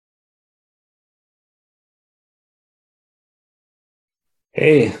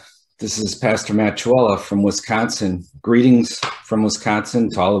Hey, this is Pastor Matt Trewella from Wisconsin. Greetings from Wisconsin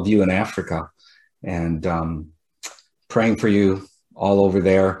to all of you in Africa, and praying for you all over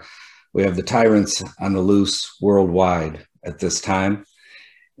there. We have the tyrants on the loose worldwide at this time,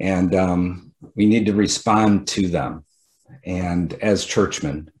 and we need to respond to them. And as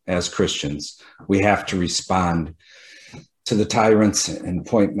churchmen, as Christians, we have to respond to the tyrants and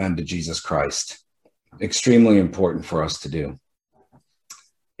point men to Jesus Christ. Extremely important for us to do.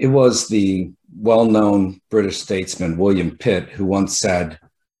 It was the well-known British statesman William Pitt who once said,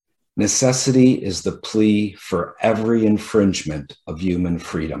 "Necessity is the plea for every infringement of human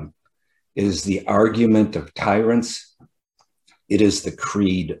freedom. It is the argument of tyrants. It is the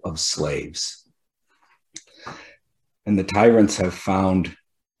creed of slaves." And the tyrants have found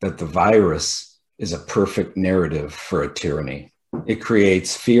that the virus is a perfect narrative for a tyranny. It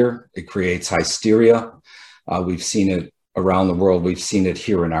creates fear. It creates hysteria. We've seen it around the world. We've seen it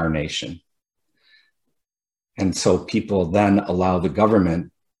here in our nation. And so people then allow the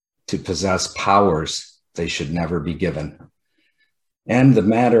government to possess powers they should never be given. And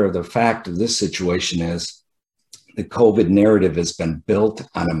the fact of this situation is the COVID narrative has been built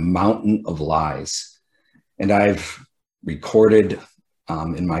on a mountain of lies. And I've recorded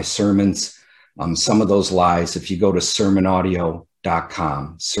in my sermons some of those lies. If you go to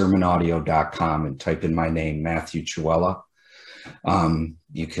sermonaudio.com, and type in my name, Matthew Trewella,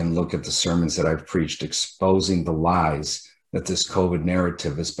 you can look at the sermons that I've preached exposing the lies that this COVID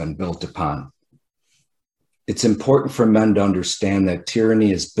narrative has been built upon. It's important for men to understand that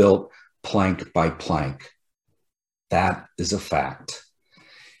tyranny is built plank by plank. That is a fact.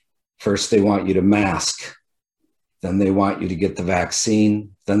 First, they want you to mask. Then they want you to get the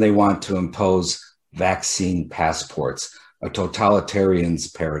vaccine. Then they want to impose vaccine passports, a totalitarian's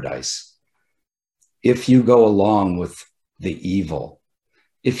paradise. If you go along with the evil,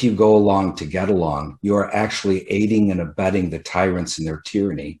 if you go along to get along, you are actually aiding and abetting the tyrants in their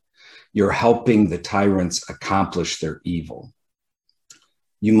tyranny. You're helping the tyrants accomplish their evil.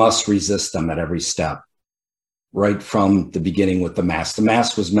 You must resist them at every step, right from the beginning with the mask. The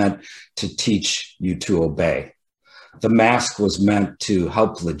mask was meant to teach you to obey. The mask was meant to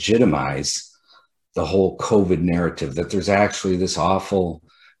help legitimize the whole COVID narrative, that there's actually this awful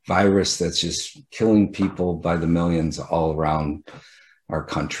virus that's just killing people by the millions all around our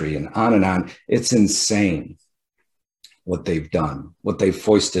country, and on and on. It's insane what they've done, what they've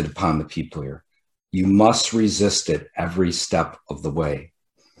foisted upon the people here. You must resist it every step of the way.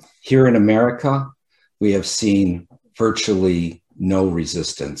 Here in America, we have seen virtually no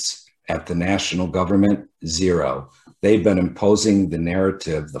resistance. At the national government, zero. They've been imposing the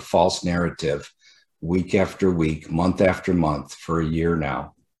narrative, the false narrative, week after week, month after month for a year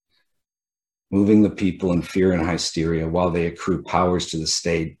now, moving the people in fear and hysteria while they accrue powers to the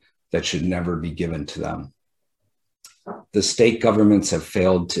state that should never be given to them. The state governments have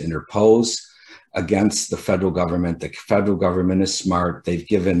failed to interpose against the federal government. The federal government is smart. They've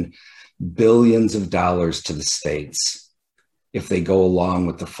given billions of dollars to the states if they go along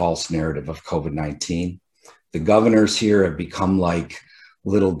with the false narrative of COVID-19. The governors here have become like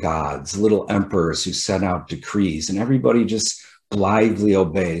little gods, little emperors who send out decrees, and everybody just blithely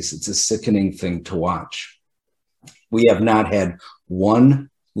obeys. It's a sickening thing to watch. We have not had one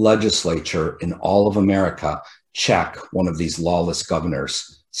legislature in all of America check one of these lawless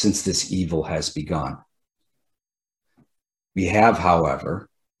governors since this evil has begun. We have, however,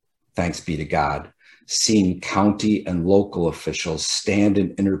 thanks be to God, seen county and local officials stand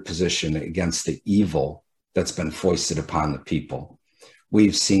in interposition against the evil that's been foisted upon the people.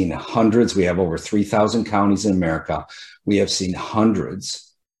 We've seen hundreds. We have over 3,000 counties in America. We have seen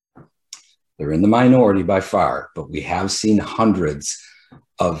hundreds. They're in the minority by far, but we have seen hundreds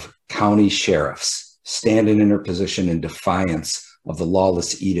of county sheriffs stand in interposition in defiance of the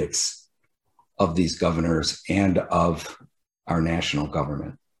lawless edicts of these governors and of our national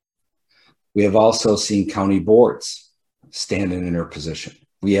government. We have also seen county boards stand in interposition.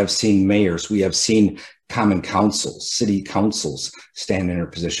 We have seen mayors. We have seen common councils, city councils stand in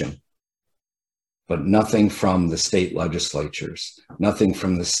interposition. But nothing from the state legislatures, nothing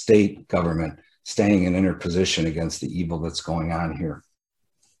from the state government standing in interposition against the evil that's going on here.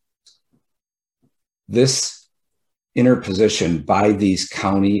 This interposition by these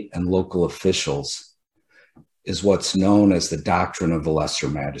county and local officials is what's known as the doctrine of the lesser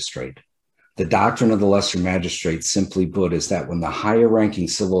magistrate. The doctrine of the lesser magistrate, simply put, is that when the higher ranking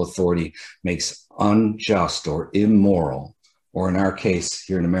civil authority makes unjust or immoral, or in our case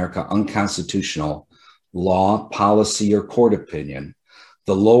here in America, unconstitutional law, policy, or court opinion,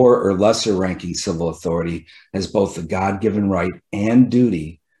 The lower or lesser ranking civil authority has both the God-given right and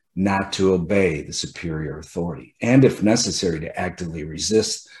duty not to obey the superior authority, and if necessary, to actively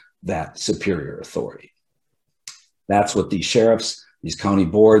resist that superior authority. That's what these sheriffs, these county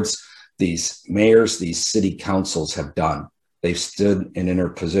boards, these mayors, these city councils have done. They've stood in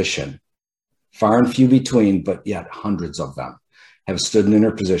interposition. Far and few between, but yet hundreds of them have stood in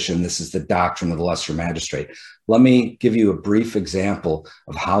interposition. This is the doctrine of the lesser magistrate. Let me give you a brief example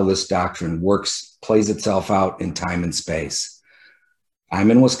of how this doctrine works, plays itself out in time and space. I'm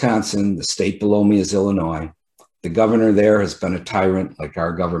in Wisconsin. The state below me is Illinois. The governor there has been a tyrant like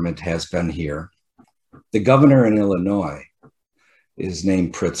our government has been here. The governor in Illinois is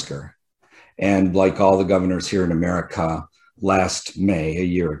named Pritzker. And like all the governors here in America, last May, a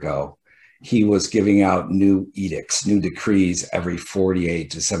year ago, he was giving out new edicts, new decrees every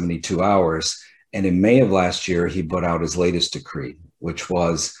 48 to 72 hours. And in May of last year, he put out his latest decree, which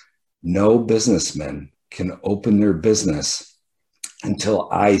was no businessman can open their business until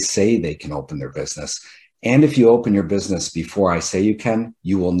I say they can open their business. And if you open your business before I say you can,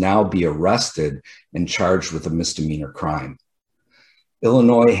 you will now be arrested and charged with a misdemeanor crime.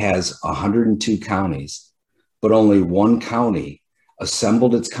 Illinois has 102 counties, but only one county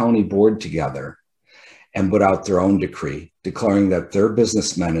assembled its county board together and put out their own decree declaring that their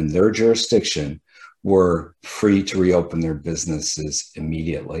businessmen in their jurisdiction were free to reopen their businesses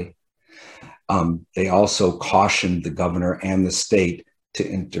immediately. They also cautioned the governor and the state to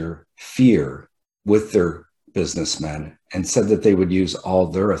interfere with their businessmen and said that they would use all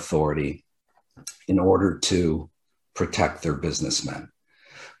their authority in order to protect their businessmen.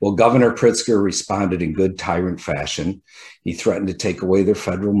 Well, Governor Pritzker responded in good tyrant fashion. He threatened to take away their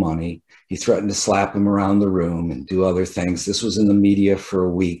federal money. He threatened to slap them around the room and do other things. This was in the media for a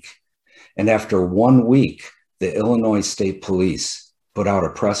week. And after 1 week, the Illinois State Police put out a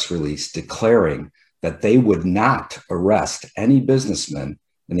press release declaring that they would not arrest any businessman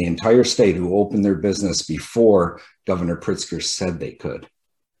in the entire state who opened their business before Governor Pritzker said they could.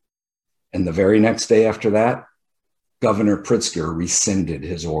 And the very next day after that, Governor Pritzker rescinded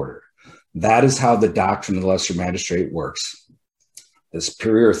his order. That is how the doctrine of the lesser magistrate works. The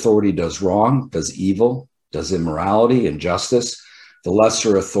superior authority does wrong, does evil, does immorality, injustice. The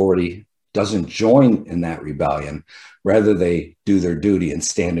lesser authority doesn't join in that rebellion. Rather, they do their duty and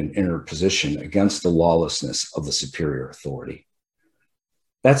stand in interposition against the lawlessness of the superior authority.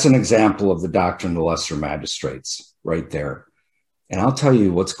 That's an example of the doctrine of the lesser magistrates right there. And I'll tell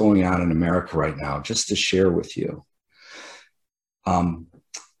you what's going on in America right now, just to share with you.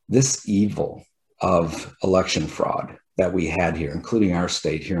 This evil of election fraud that we had here, including our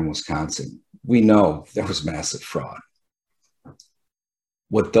state here in Wisconsin, we know there was massive fraud.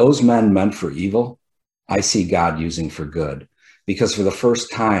 What those men meant for evil, I see God using for good, because for the first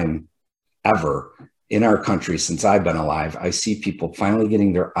time ever in our country since I've been alive, I see people finally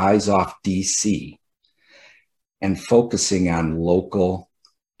getting their eyes off DC and focusing on local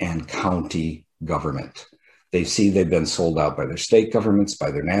and county government. They see they've been sold out by their state governments,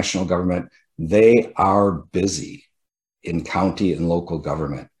 by their national government. They are busy in county and local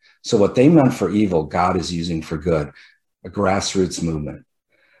government. So what they meant for evil, God is using for good. A grassroots movement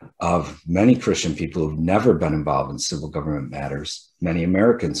of many Christian people who've never been involved in civil government matters, many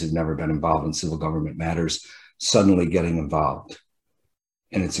Americans who've never been involved in civil government matters, suddenly getting involved.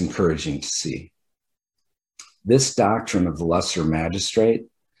 And it's encouraging to see. This doctrine of the lesser magistrate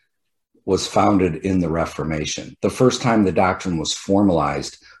was founded in the Reformation. The first time the doctrine was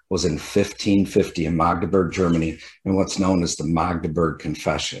formalized was in 1550 in Magdeburg, Germany, in what's known as the Magdeburg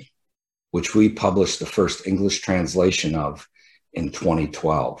Confession, which we published the first English translation of in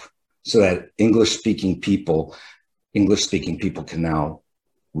 2012, so that English-speaking people can now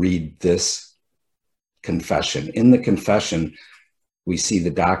read this confession. In the confession, we see the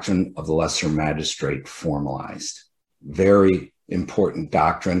doctrine of the lesser magistrate formalized. Very important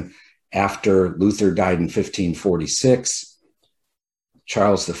doctrine. After Luther died in 1546,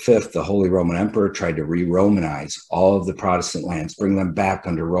 Charles V, the Holy Roman Emperor, tried to re-Romanize all of the Protestant lands, bring them back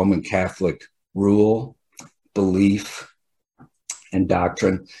under Roman Catholic rule, belief, and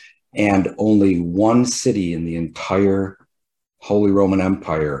doctrine. And only one city in the entire Holy Roman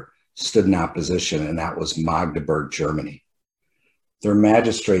Empire stood in opposition, and that was Magdeburg, Germany. Their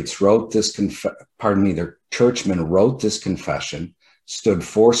magistrates wrote this, their churchmen wrote this confession, stood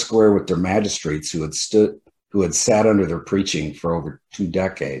foursquare with their magistrates who had sat under their preaching for over 2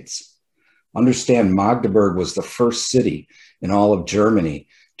 decades. Understand, Magdeburg was the first city in all of Germany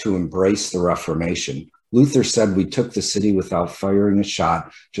to embrace the Reformation. Luther said, "We took the city without firing a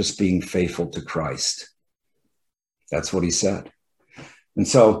shot, just being faithful to Christ." That's what he said. And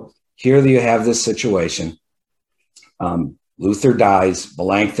so here you have this situation. Luther dies.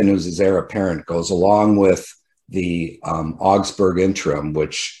 Melanchthon, who's his heir apparent, goes along with the Augsburg Interim,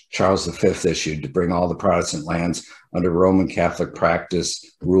 which Charles V issued to bring all the Protestant lands under Roman Catholic practice,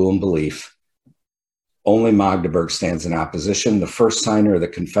 rule, and belief. Only Magdeburg stands in opposition. The first signer of the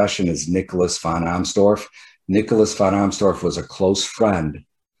confession is Nicholas von Amsdorf. Nicholas von Amsdorf was a close friend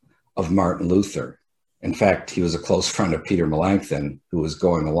of Martin Luther. In fact, he was a close friend of Peter Melanchthon, who was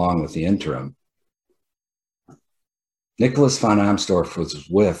going along with the interim. Nicholas von Amsdorf was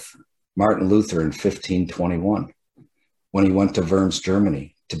with Martin Luther in 1521 when he went to Worms,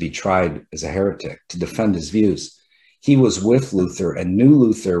 Germany, to be tried as a heretic, to defend his views. He was with Luther and knew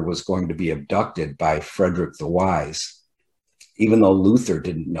Luther was going to be abducted by Frederick the Wise, even though Luther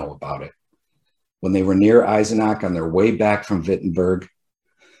didn't know about it. When they were near Eisenach on their way back from Wittenberg,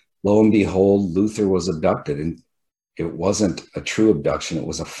 lo and behold, Luther was abducted. And it wasn't a true abduction. It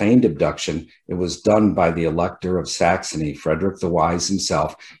was a feigned abduction. It was done by the Elector of Saxony, Frederick the Wise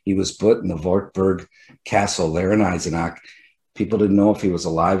himself. He was put in the Wartburg Castle there in Eisenach. People didn't know if he was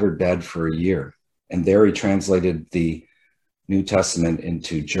alive or dead for a year. And there he translated the New Testament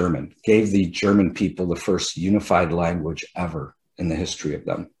into German, gave the German people the first unified language ever in the history of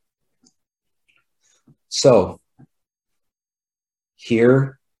them. So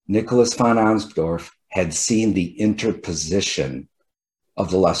here, Nicholas von Amsdorf had seen the interposition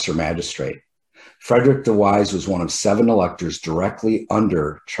of the lesser magistrate. Frederick the Wise was one of 7 electors directly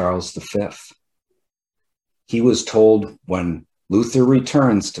under Charles V. He was told, when Luther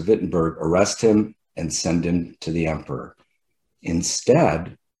returns to Wittenberg, arrest him and send him to the emperor.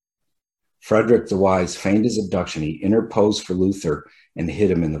 Instead, Frederick the Wise feigned his abduction. He interposed for Luther and hid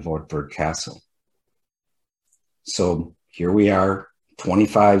him in the Wartburg Castle. So here we are,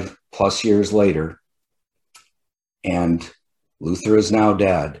 25 plus years later, and Luther is now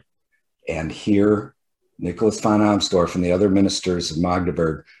dead. And here, Nicholas von Amsdorf and the other ministers of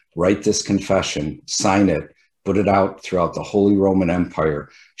Magdeburg write this confession, sign it, put it out throughout the Holy Roman Empire,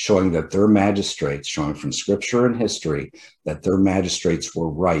 showing that their magistrates, showing from scripture and history, that their magistrates were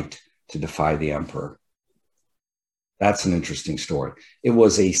right to defy the emperor. That's an interesting story. It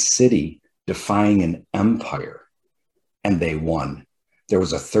was a city defying an empire, and they won. There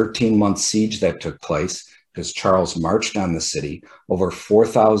was a 13-month siege that took place because Charles marched on the city. Over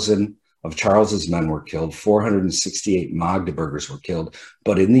 4,000 of Charles's men were killed. 468 Magdeburgers were killed.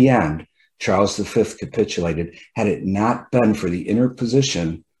 But in the end, Charles V capitulated. Had it not been for the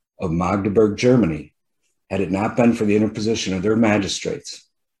interposition of Magdeburg, Germany, had it not been for the interposition of their magistrates,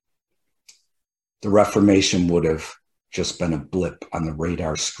 the Reformation would have just been a blip on the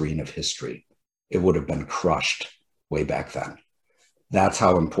radar screen of history. It would have been crushed way back then. That's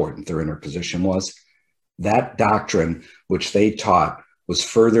how important their interposition was. That doctrine, which they taught, was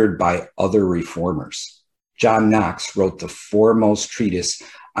furthered by other reformers. John Knox wrote the foremost treatise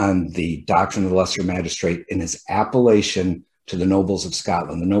on the doctrine of the lesser magistrate in his appellation to the nobles of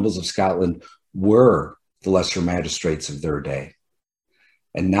Scotland. The nobles of Scotland were the lesser magistrates of their day.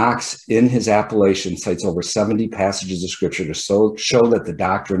 And Knox, in his appellation, cites over 70 passages of scripture to show that the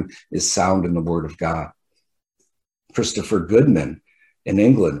doctrine is sound in the word of God. Christopher Goodman in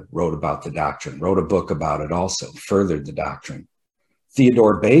England wrote about the doctrine, wrote a book about it also, furthered the doctrine.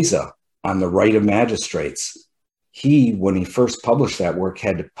 Theodore Beza on the right of magistrates. He, when he first published that work,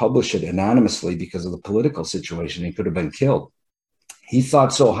 had to publish it anonymously because of the political situation. He could have been killed. He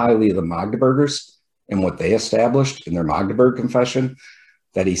thought so highly of the Magdeburgers and what they established in their Magdeburg Confession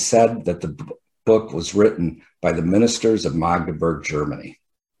that he said that the book was written by the ministers of Magdeburg, Germany.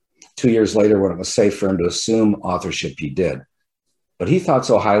 2 years later, when it was safe for him to assume authorship, he did. But he thought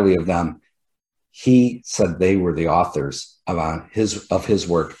so highly of them, he said they were the authors of his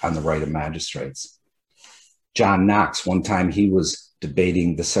work on the right of magistrates. John Knox, one time he was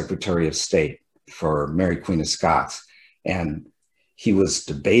debating the Secretary of State for Mary Queen of Scots, and he was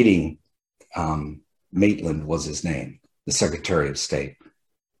debating, Maitland was his name, the Secretary of State.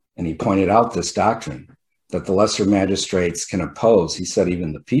 And he pointed out this doctrine that the lesser magistrates can oppose, he said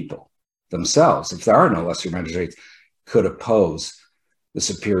even the people themselves, if there are no lesser magistrates, could oppose the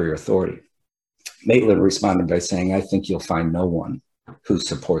superior authority. Maitland responded by saying, I think you'll find no one who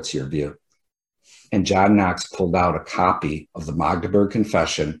supports your view. And John Knox pulled out a copy of the Magdeburg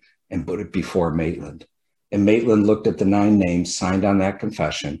Confession and put it before Maitland. And Maitland looked at the 9 names signed on that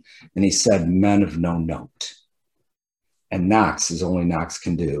confession, and he said, men of no note. And Knox, as only Knox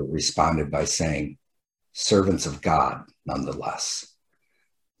can do, responded by saying, servants of God, nonetheless.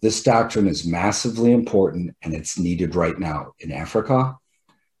 This doctrine is massively important, and it's needed right now in Africa,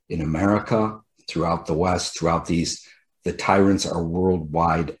 in America, throughout the West, throughout the East. The tyrants are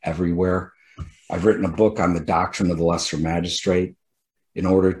worldwide, everywhere. I've written a book on the doctrine of the lesser magistrate in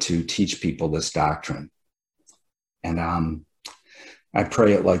order to teach people this doctrine. And I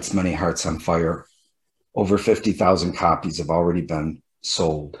pray it lights many hearts on fire. Over 50,000 copies have already been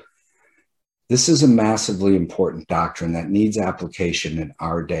sold. This is a massively important doctrine that needs application in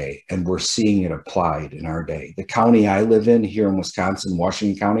our day, and we're seeing it applied in our day. The county I live in here in Wisconsin,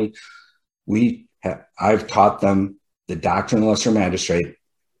 Washington County, I've taught them the doctrine of the lesser magistrate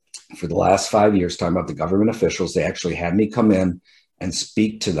for the last 5 years, talking about the government officials. They actually had me come in and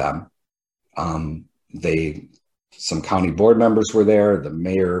speak to them. Some county board members were there. The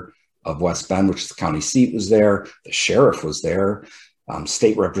mayor of West Bend, which is the county seat, was there. The sheriff was there.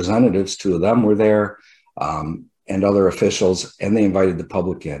 State representatives, 2 of them were there, and other officials, and they invited the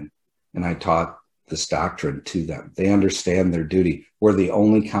public in. And I taught this doctrine to them. They understand their duty. We're the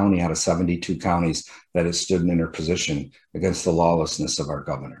only county out of 72 counties that has stood in interposition against the lawlessness of our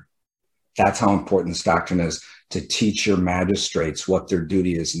governor. That's how important this doctrine is, to teach your magistrates what their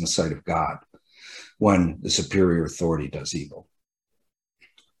duty is in the sight of God when the superior authority does evil.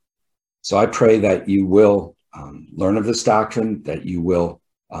 So I pray that you will learn of this doctrine, that you will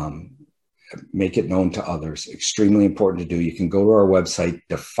make it known to others. Extremely important to do. You can go to our website,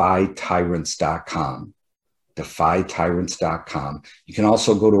 defytyrants.com, defytyrants.com. You can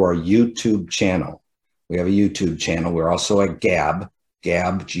also go to our YouTube channel. We have a YouTube channel. We're also at Gab,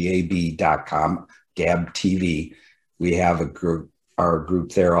 Gab.com, Gab TV. We have our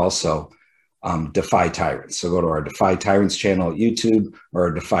group there also, Defy Tyrants. So go to our Defy Tyrants channel at YouTube or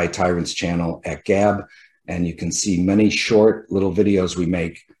our Defy Tyrants channel at Gab, and you can see many short little videos we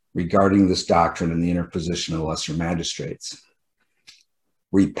make regarding this doctrine and the interposition of lesser magistrates.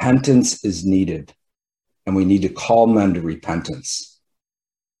 Repentance is needed, and we need to call men to repentance.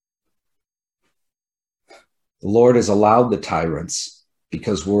 The Lord has allowed the tyrants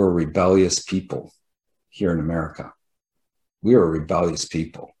because we're a rebellious people here in America. We are a rebellious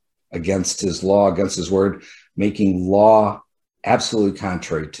people against his law, against his word, making law absolutely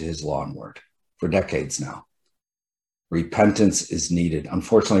contrary to his law and word for decades now. Repentance is needed.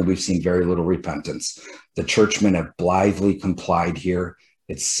 Unfortunately, we've seen very little repentance. The churchmen have blithely complied here.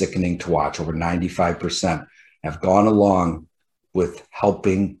 It's sickening to watch. Over 95% have gone along with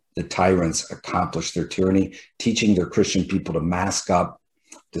helping the tyrants accomplish their tyranny, teaching their Christian people to mask up,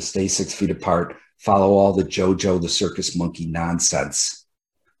 to stay 6 feet apart, follow all the JoJo, the circus monkey nonsense.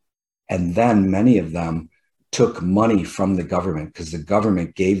 And then many of them took money from the government because the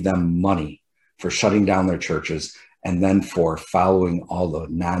government gave them money for shutting down their churches and then for following all the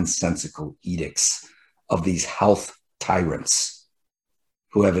nonsensical edicts of these health tyrants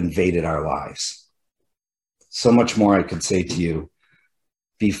who have invaded our lives. So much more I could say to you.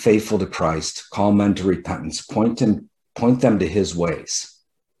 Be faithful to Christ, call men to repentance, point them to his ways.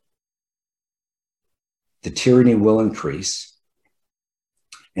 The tyranny will increase,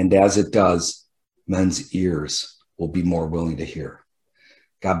 and as it does, men's ears will be more willing to hear.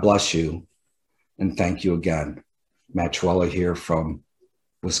 God bless you, and thank you again. Matt Trewella here from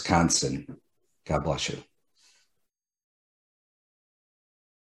Wisconsin. God bless you.